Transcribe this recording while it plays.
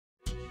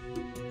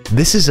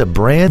This is a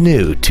brand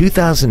new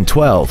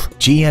 2012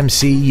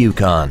 GMC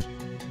Yukon.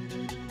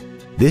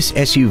 This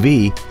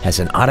SUV has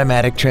an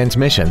automatic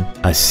transmission,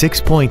 a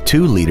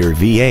 6.2-liter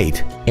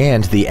V8,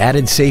 and the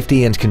added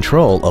safety and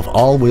control of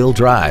all-wheel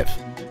drive.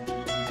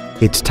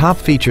 Its top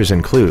features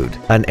include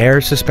an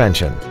air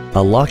suspension,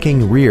 a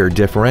locking rear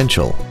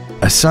differential,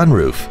 a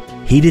sunroof,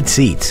 heated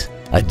seats,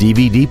 a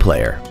DVD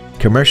player,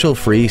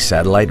 commercial-free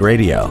satellite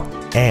radio,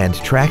 and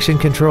traction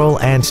control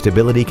and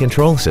stability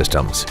control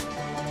systems.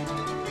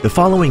 The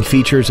following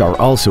features are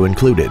also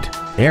included: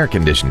 air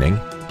conditioning,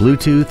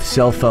 Bluetooth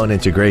cell phone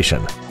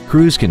integration,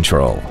 cruise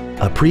control,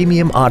 a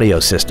premium audio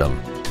system,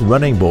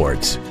 running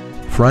boards,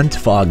 front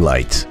fog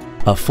lights,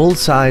 a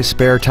full-size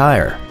spare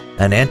tire,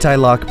 an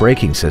anti-lock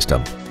braking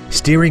system,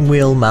 steering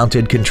wheel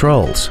mounted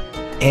controls,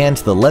 and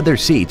the leather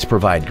seats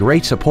provide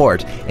great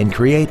support and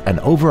create an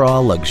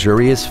overall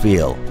luxurious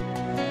feel.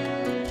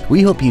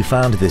 We hope you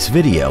found this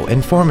video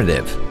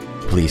informative.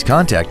 Please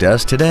contact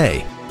us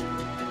today.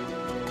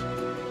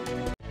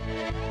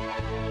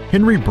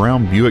 Henry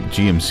Brown Buick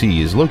GMC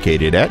is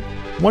located at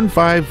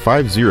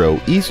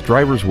 1550 East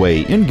Drivers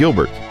Way in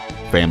Gilbert.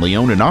 Family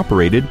owned and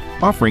operated,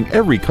 offering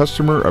every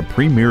customer a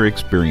premier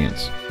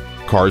experience.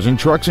 Cars and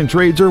trucks and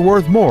trades are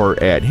worth more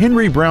at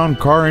Henry Brown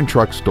Car and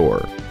Truck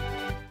Store.